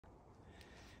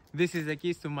This is the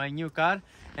keys to my new car,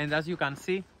 and as you can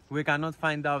see, we cannot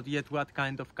find out yet what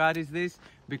kind of car is this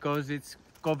because it's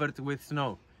covered with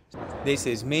snow. This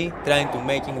is me trying to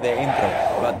making the intro,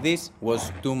 but this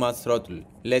was too much throttle.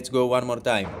 Let's go one more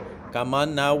time. Come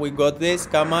on, now we got this.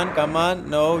 Come on, come on.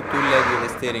 No, too late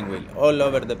with the steering wheel. All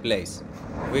over the place.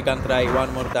 We can try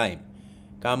one more time.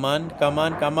 Come on, come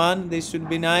on, come on. This should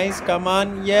be nice. Come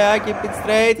on. Yeah, keep it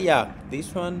straight. Yeah,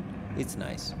 this one, it's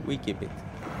nice. We keep it.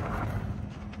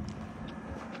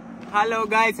 Hello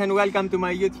guys, and welcome to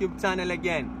my YouTube channel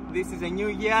again. This is a new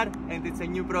year and it's a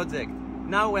new project.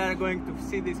 Now we are going to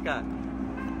see this car.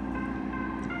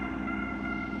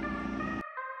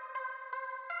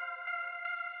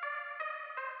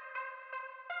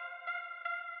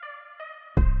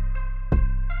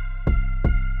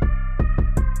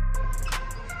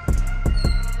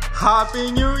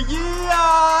 Happy New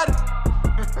Year!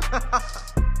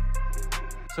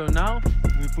 So now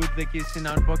we put the keys in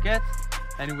our pocket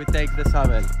and we take the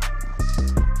shovel.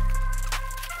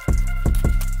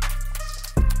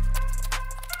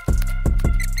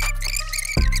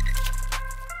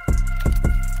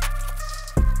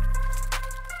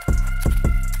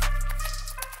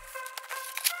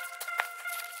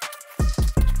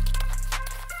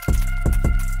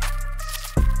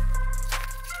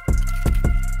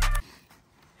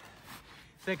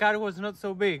 The car was not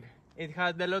so big, it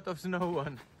had a lot of snow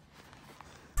on.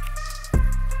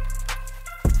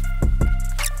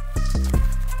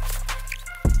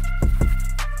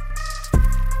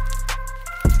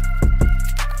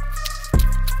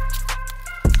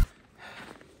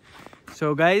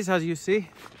 So guys, as you see,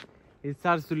 it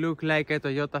starts to look like a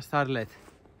Toyota Starlet.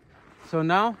 So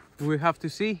now we have to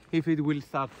see if it will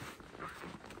start.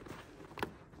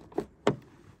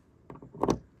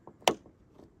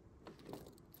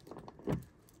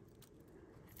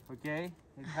 Okay,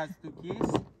 it has two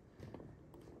keys.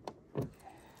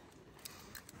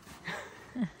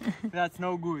 That's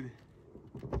no good.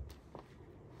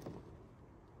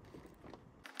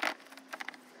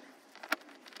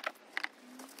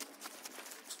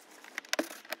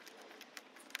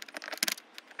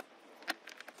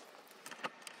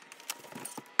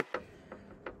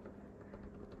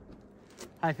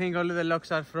 I think all the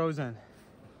locks are frozen.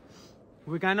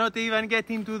 We cannot even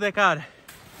get into the car.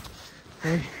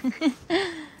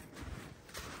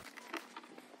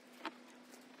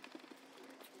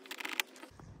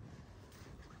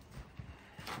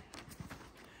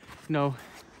 No.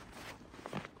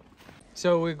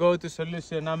 So we go to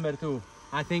solution number 2.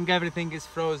 I think everything is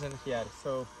frozen here,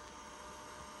 so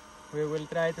we will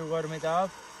try to warm it up.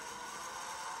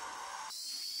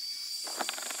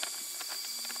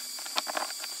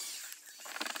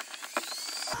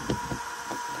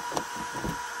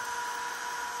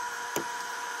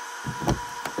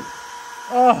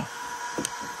 Oh!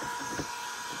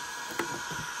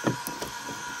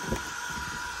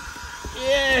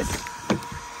 Yes!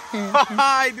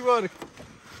 It worked!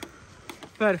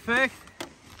 Perfect!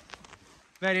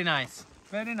 Very nice,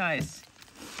 very nice.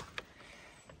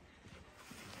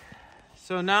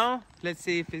 So now, let's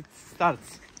see if it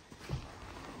starts.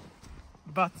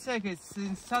 But check, it's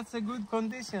in such a good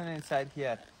condition inside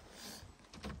here.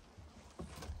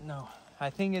 No. I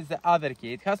think it's the other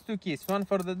key. It has two keys, one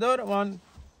for the door, one.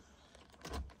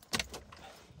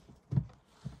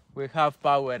 We have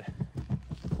power.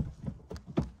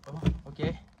 Oh,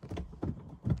 okay.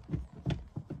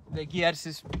 The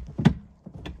gears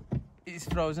is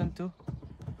frozen too.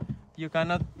 You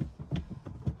cannot.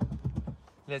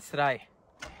 Let's try.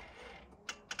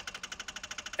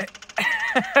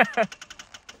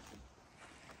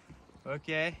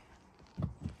 Okay.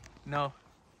 No.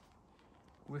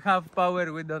 We have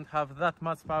power, we don't have that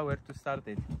much power to start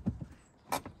it.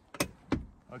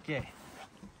 Okay,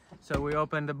 so we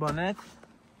open the bonnet.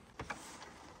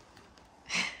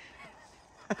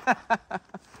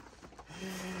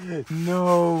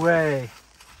 No way!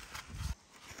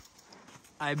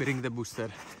 I bring the booster.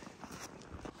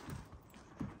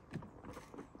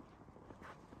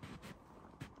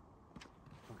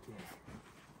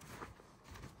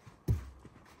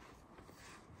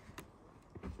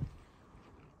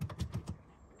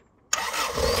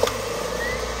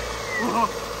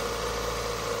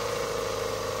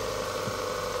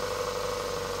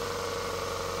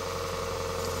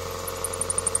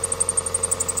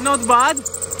 Not bad.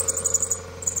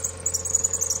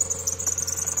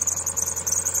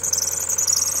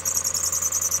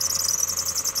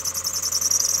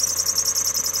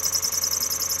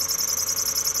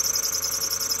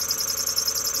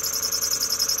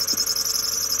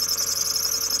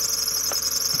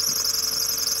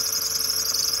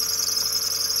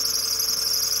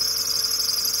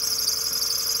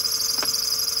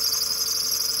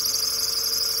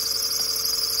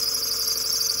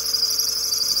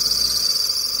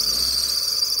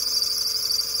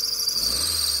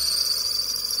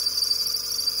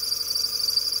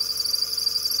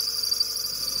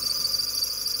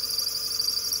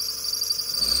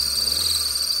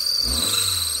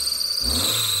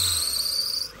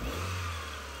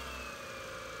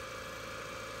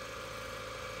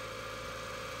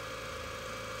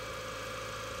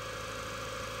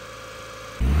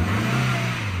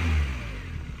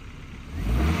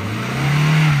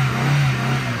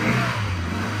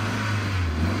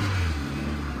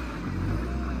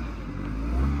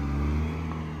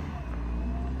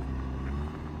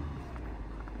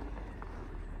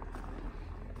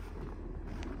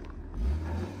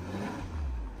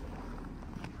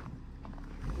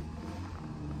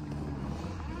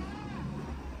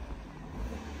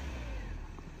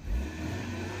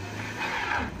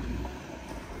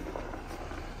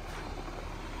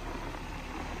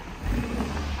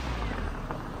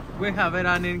 We have a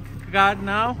running car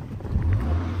now.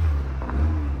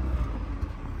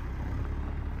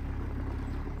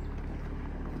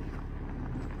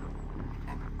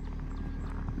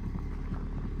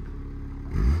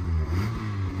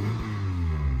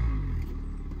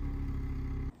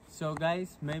 So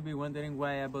guys, maybe wondering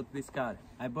why I bought this car.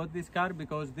 I bought this car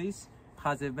because this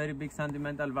has a very big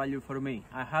sentimental value for me.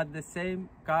 I had the same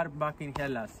car back in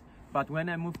Hellas, but when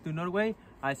I moved to Norway,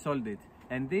 I sold it.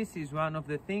 And this is one of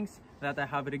the things that I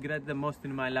have regret the most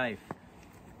in my life.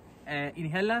 In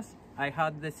Hellas, I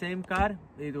had the same car.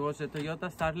 It was a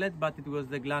Toyota Starlet, but it was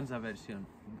the Glanza version.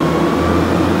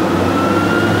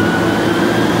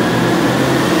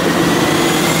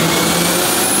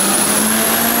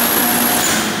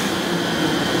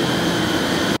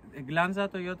 Glanza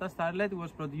Toyota Starlet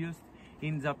was produced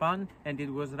in Japan and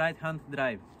it was right-hand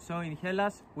drive. So in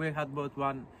Hellas we had bought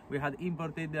one, we had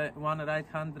imported one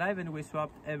right-hand drive and we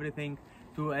swapped everything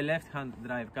to a left-hand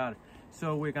drive car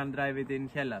so we can drive it in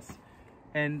Hellas.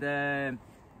 And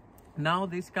now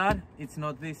this car, it's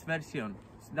not this version.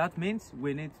 That means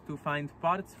we need to find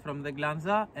parts from the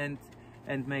Glanza and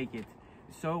make it.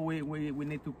 So we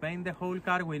need to paint the whole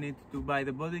car, we need to buy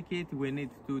the body kit, we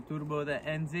need to turbo the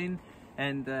engine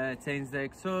and change the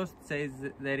exhaust, change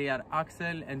the rear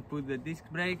axle and put the disc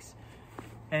brakes.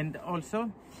 And also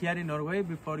here in Norway,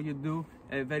 before you do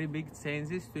very big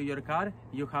changes to your car,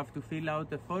 you have to fill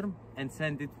out a form and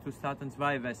send it to Statens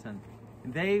Vegvesen.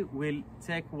 They will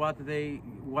check what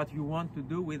you want to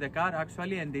do with the car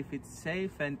actually, and if it's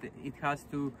safe and it has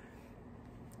to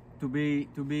be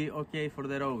okay for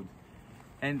the road.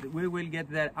 And we will get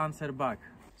their answer back.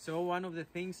 So one of the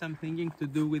things I'm thinking to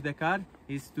do with the car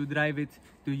is to drive it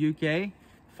to UK,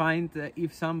 find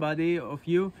if somebody of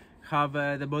you have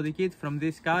the body kit from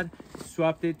this car,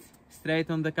 swap it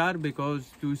straight on the car, because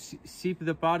to ship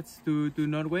the parts to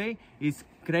Norway is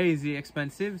crazy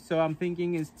expensive. So I'm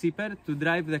thinking it's cheaper to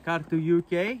drive the car to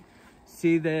UK,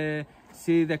 see the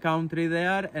country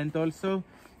there, and also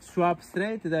swap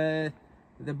straight the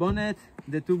bonnet,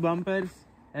 the two bumpers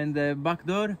and the back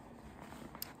door,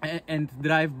 and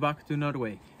drive back to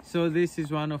Norway. So this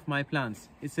is one of my plans.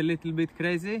 It's a little bit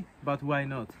crazy, but why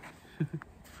not?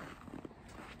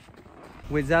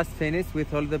 We just finished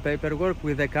with all the paperwork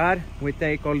with the car. We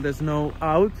take all the snow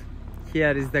out.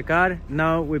 Here is the car.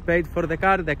 Now we paid for the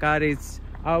car is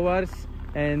ours,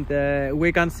 and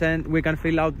we can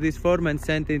fill out this form and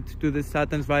send it to the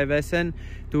Statens Vegvesen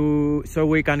so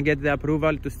we can get the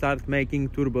approval to start making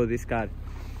turbo this car.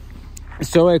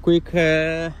 So a quick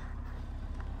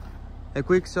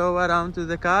show around to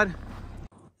the car.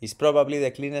 It's probably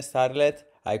the cleanest Starlet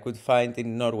I could find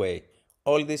in Norway.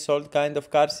 All these old kind of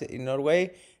cars in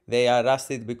Norway, they are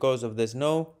rusted because of the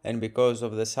snow and because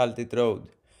of the salted road.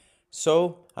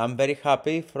 So I'm very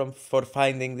happy for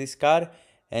finding this car,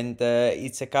 and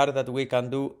it's a car that we can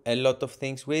do a lot of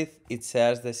things with. It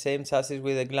shares the same chassis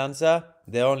with the Glanza.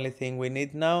 The only thing we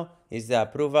need now is the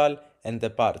approval and the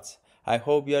parts. I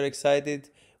hope you're excited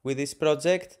with this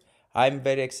project. I'm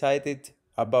very excited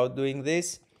about doing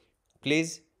this.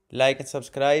 Please like and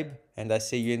subscribe, and I'll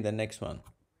see you in the next one.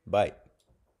 Bye.